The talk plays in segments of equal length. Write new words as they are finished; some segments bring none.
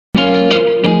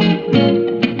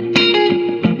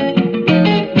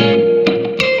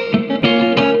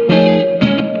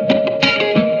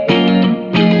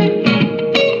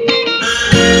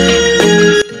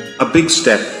big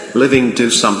step, living do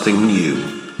something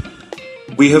new.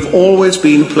 We have always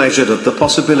been pleasured at the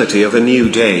possibility of a new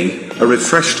day, a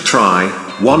refreshed try,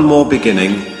 one more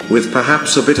beginning, with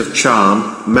perhaps a bit of charm,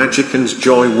 magic and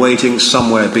joy waiting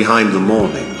somewhere behind the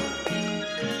morning.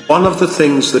 One of the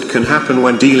things that can happen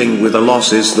when dealing with a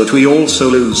loss is that we also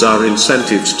lose our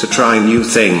incentives to try new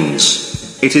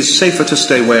things. It is safer to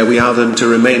stay where we are than to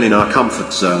remain in our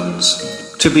comfort zones.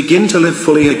 To begin to live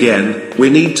fully again,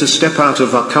 we need to step out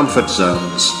of our comfort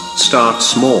zones, start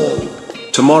small.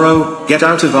 Tomorrow, get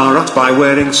out of our rut by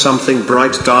wearing something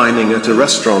bright, dining at a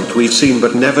restaurant we've seen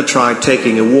but never tried,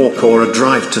 taking a walk or a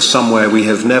drive to somewhere we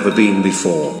have never been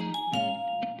before.